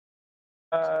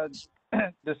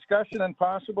discussion and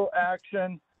possible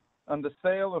action on the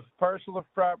sale of parcel of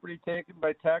property taken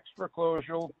by tax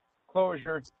foreclosure,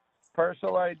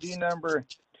 parcel ID number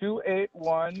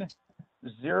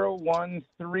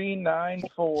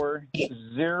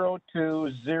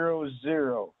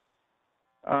 281-01394-0200.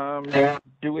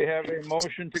 Do we have a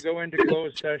motion to go into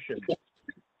closed session?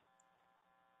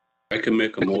 I can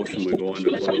make a motion, we go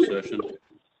into closed session.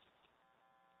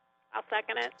 I'll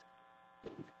second it.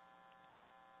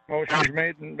 Motion's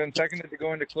made and been seconded to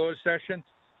go into closed session.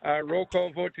 Roll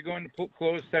call vote to go into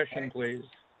closed session, please.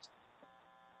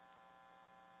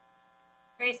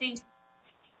 Tracy?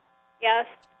 Yes.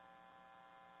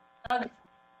 Doug?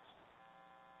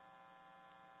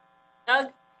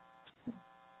 Doug?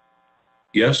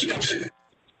 Yes?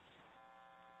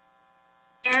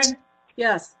 Aaron?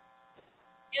 Yes.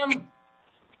 Jim?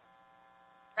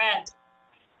 Brad?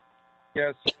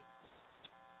 Yes.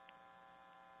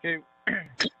 Okay.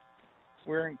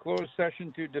 We're in closed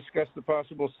session to discuss the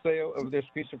possible sale of this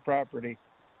piece of property.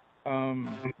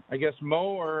 I guess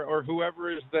Mo or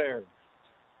whoever is there.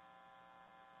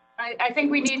 I think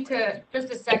we need to,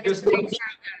 just a second to make sure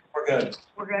that We're good.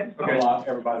 we're good. Okay,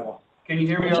 everybody. Can you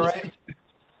hear me all right?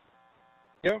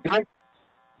 Yep.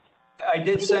 I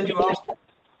did send you out.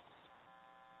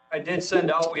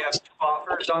 We have 2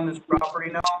 offers on this property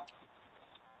now.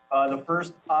 The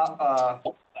first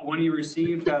one you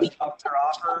received has upped their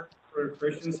offer for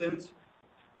Christensen's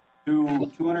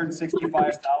to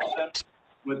 $265,000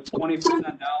 with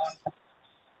 20% down.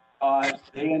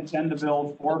 They intend to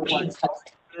build 4 flex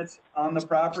housing units on the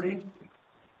property.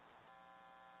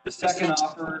 The second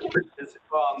offer is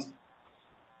from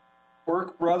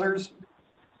Polk Brothers.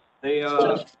 They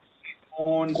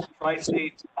own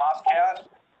Tri-State Bobcat,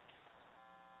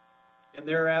 and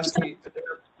they're asking that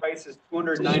their price is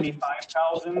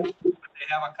 $295,000. But they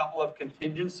have a couple of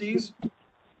contingencies.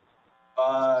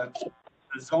 The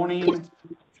zoning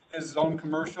is zone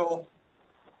commercial.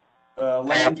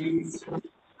 Land use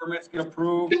permits get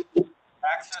approved.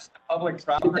 Access to public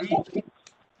property.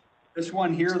 This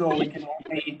one here, though, we can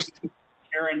only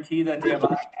guarantee that they have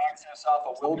access off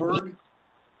of Wilburg.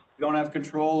 We don't have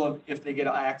control of if they get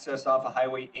access off of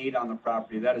Highway 8 on the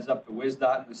property. That is up to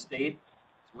WisDOT and the state.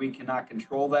 So we cannot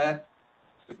control that.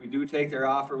 If we do take their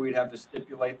offer, we'd have to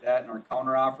stipulate that in our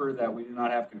counter offer that we do not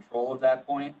have control at that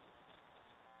point.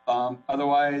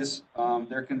 Otherwise,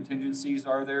 their contingencies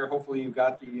are there. Hopefully you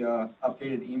got the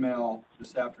updated email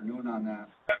this afternoon on that.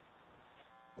 But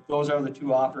those are the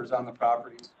 2 offers on the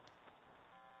properties.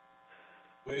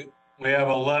 We have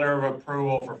a letter of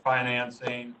approval for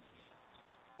financing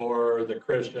for the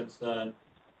Christensen.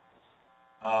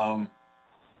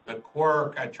 The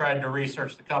Quirk, I tried to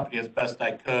research the company as best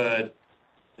I could.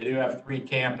 They do have 3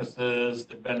 campuses.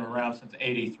 They've been around since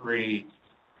 '83,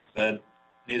 but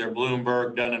neither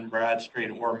Bloomberg, Dun &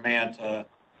 Bradstreet, or Manta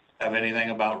have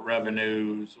anything about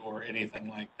revenues or anything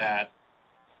like that.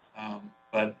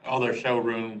 But all their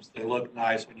showrooms, they look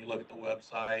nice when you look at the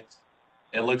websites.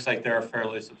 It looks like they're a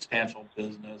fairly substantial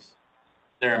business.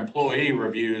 Their employee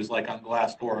reviews, like on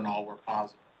Glassdoor and all, were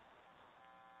positive.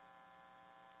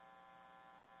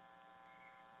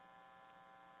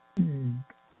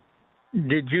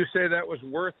 Did you say that was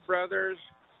Worth Brothers?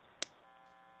 I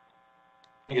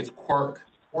think it's Quirk.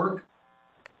 Quirk?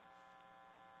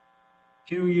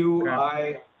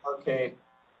 Q-U-I-R-K.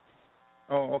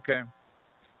 Oh, okay.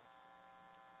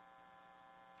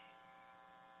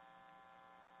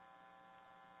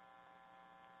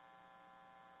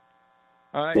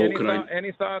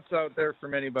 Any thoughts out there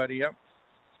from anybody? Yep.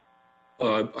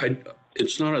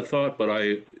 It's not a thought, but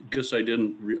I guess I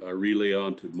didn't relay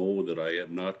on to Mo that I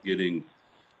am not getting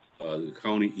the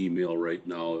county email right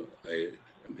now. I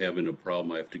am having a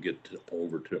problem. I have to get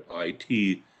over to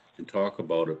IT and talk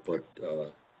about it, but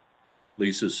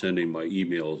Lisa's sending my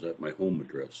emails at my home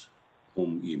address,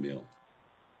 home email.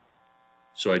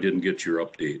 So I didn't get your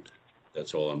update.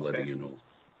 That's all I'm letting you know.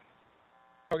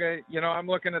 Okay, I'm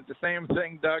looking at the same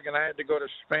thing, Doug, and I had to go to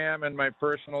spam in my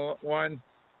personal one,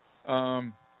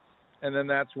 and then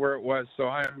that's where it was. So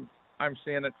I'm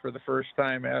seeing it for the first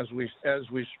time as we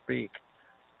speak.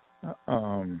 I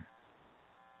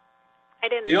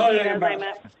didn't see it as I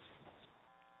met.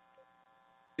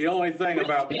 The only thing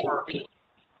about Quirk,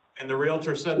 and the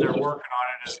realtor said they're working on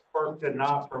it, is Quirk did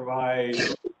not provide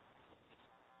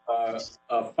a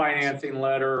financing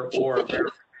letter or a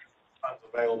verification funds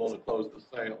available to close the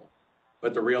sale.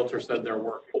 But the realtor said they're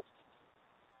working.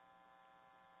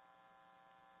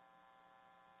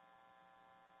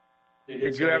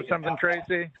 Did you have something,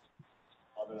 Tracy?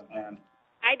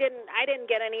 I didn't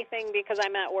get anything because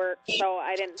I'm at work, so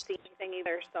I didn't see anything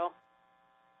either. So.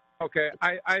 Okay,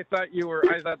 I thought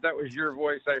that was your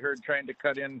voice I heard trying to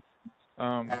cut in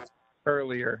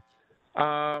earlier.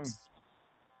 So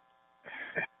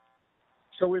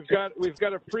we've got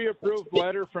a pre-approved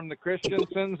letter from the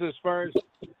Christiansens as far as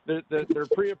they're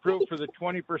pre-approved for the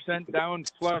 20% down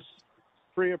plus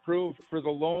pre-approved for the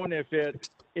loan if it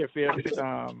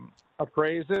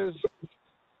appraises.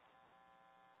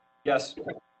 Yes.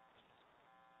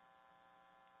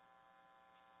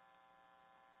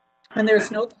 And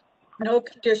there's no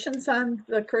conditions on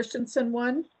the Christensen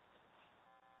one?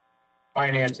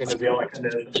 Financing is the only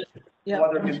condition. Yeah. No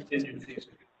other contingencies.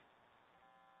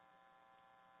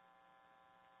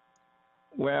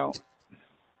 Well,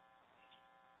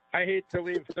 I hate to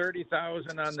leave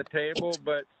 30,000 on the table,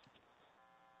 but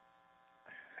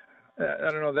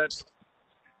I don't know, that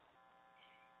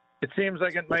it seems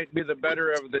like it might be the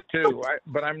better of the two,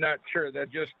 but I'm not sure.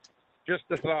 That just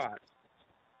a thought.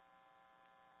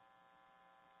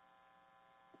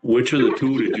 Which of the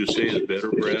two did you say is better,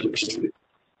 Brad?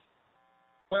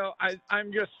 Well,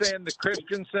 I'm just saying the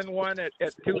Christensen one at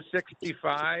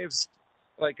 265.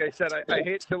 Like I said, I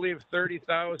hate to leave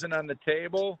 30,000 on the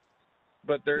table,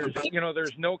 but there's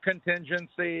no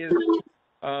contingencies,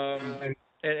 and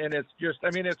it's just, I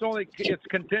mean, it's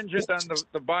contingent on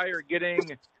the buyer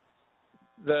getting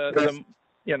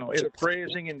it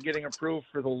appraising and getting approved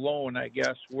for the loan, I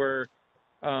guess. Where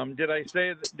did I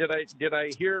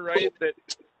hear right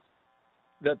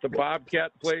that the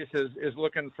Bobcat place is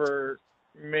looking for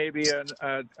maybe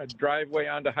a driveway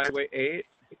onto Highway 8?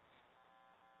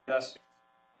 Yes.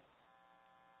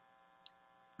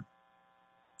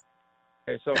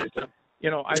 Okay, so,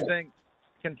 I think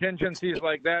contingencies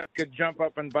like that could jump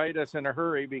up and bite us in a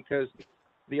hurry because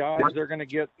the odds they're going to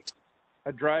get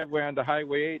a driveway onto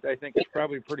Highway 8, I think, is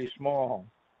probably pretty small.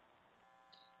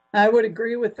 I would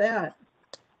agree with that.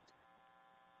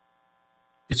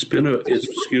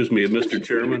 Excuse me, Mr.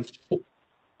 Chairman,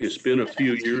 it's been a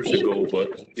few years ago,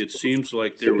 but it seems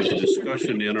like there was a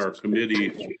discussion in our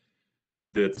committee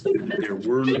that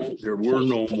there were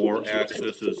no more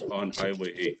accesses on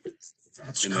Highway 8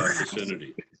 in that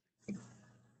vicinity.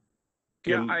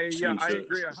 Yeah, I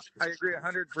agree. I agree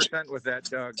 100% with that,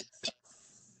 Doug.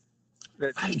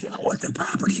 I deal with the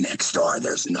property next door.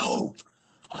 There's no,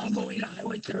 all the way to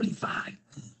Highway 35,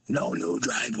 no new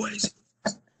driveways.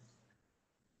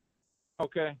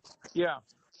 Okay. Yeah.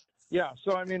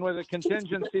 So I mean, with a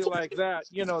contingency like that,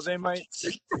 they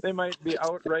might be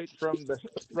out right from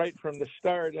the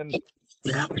start, and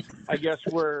Yeah. I guess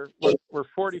we're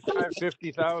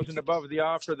 50,000 above the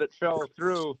offer that fell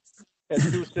through at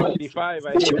 265.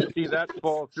 I hate to see that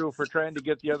fall through for trying to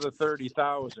get the other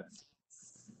 30,000.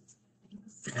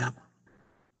 Yeah.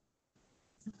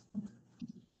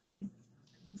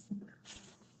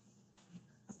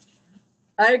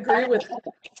 I agree with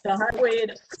the Highway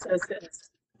 8 access.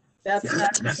 That's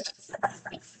not.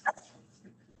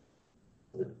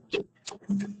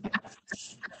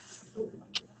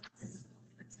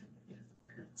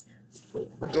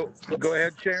 Go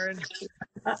ahead, Sharon.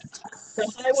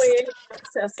 The Highway 8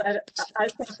 access, I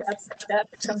think that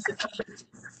becomes a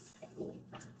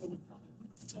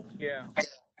Yeah.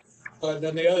 But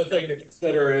then the other thing to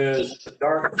consider is the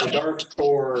dark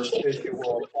store issue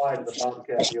will apply to the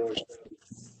Bobcat dealership.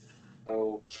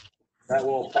 So that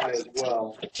will apply as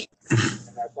well. And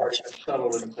that's already been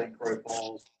settled in St. Croix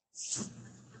Falls.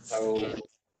 So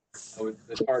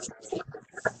it's hard to,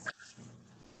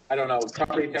 I don't know,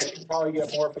 probably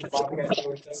get more from the Bobcat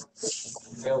dealership.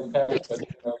 Sales tax,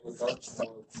 but with dark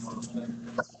store.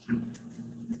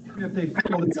 If they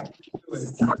feel they got to do it,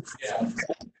 Yeah.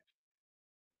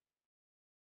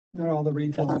 not all the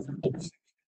retail.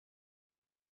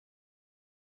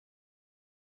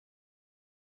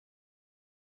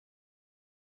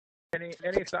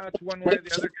 Any thoughts one way or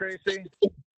the other, Tracy?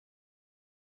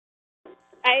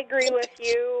 I agree with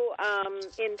you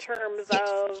in terms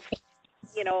of,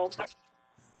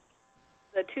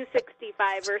 the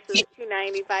 265 versus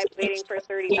 295 waiting for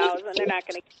 30,000. They're not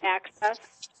going to get access.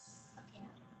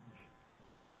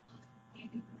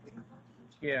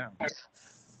 Yeah.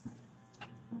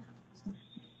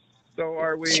 So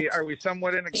are we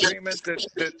somewhat in agreement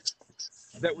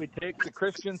that we take the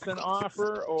Christensen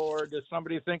offer, or does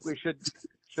somebody think we should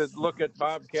look at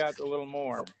Bobcat a little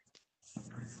more?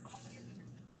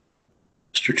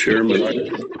 Mr. Chairman,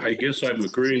 I guess I'm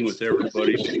agreeing with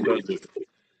everybody because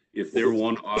if their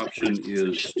one option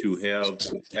is to have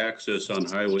access on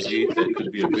Highway 8, that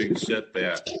could be a big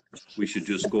setback. We should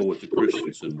just go with the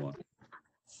Christensen one.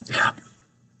 Yeah.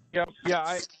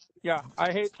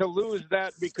 I hate to lose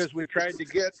that because we tried to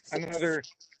get another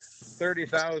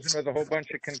 30,000 with a whole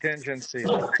bunch of contingencies.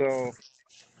 So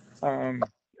And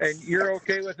you're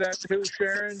okay with that too,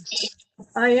 Sharon?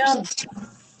 I am.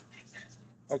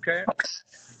 Okay.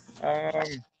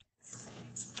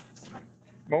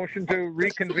 Motion to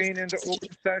reconvene into open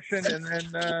session and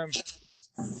then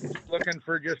looking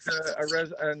for just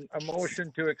a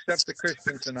motion to accept the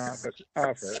Christensen offer.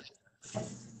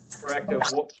 Correct, of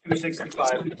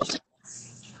 265.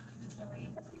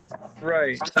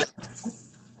 Right.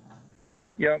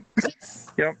 Yep.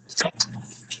 Yep.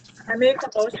 I make a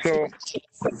motion So,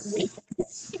 to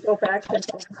go back to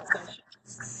open session.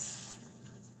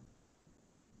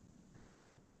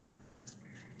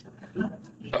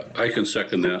 I can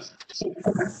second that.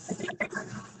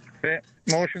 okay,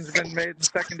 motion's been made and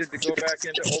seconded to go back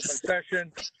into open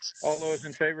session. All those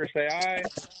in favor say aye.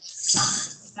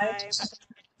 Aye.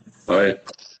 Aye.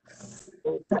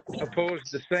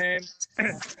 Opposed, the same.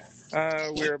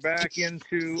 We're back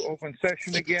into open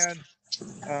session again.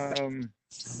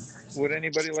 Would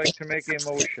anybody like to make a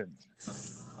motion?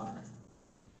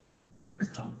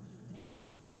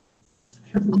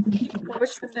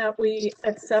 Motion that we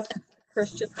accept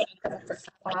Christian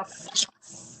offer.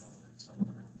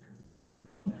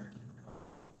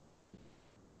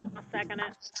 I'll second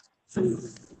it.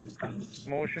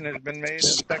 Motion has been made and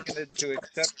seconded to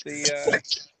accept the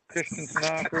Christensen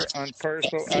offer on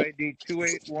parcel ID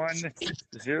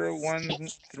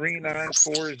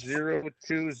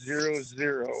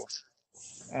 281-0139400200.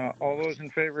 All those in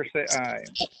favor say aye.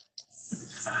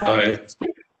 Aye.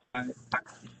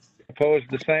 Opposed,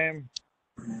 the same.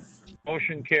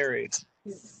 Motion carried.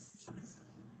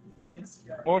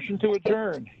 Motion to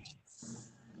adjourn.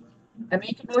 I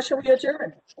make a motion we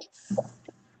adjourn.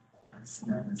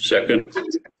 Second.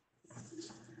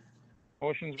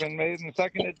 Motion's been made and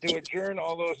seconded to adjourn.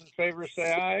 All those in favor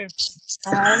say aye.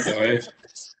 Aye.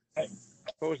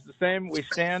 Opposed, the same. We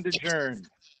stand adjourned.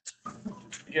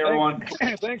 Thank you, everyone.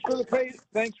 Thanks for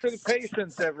the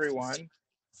patience, everyone.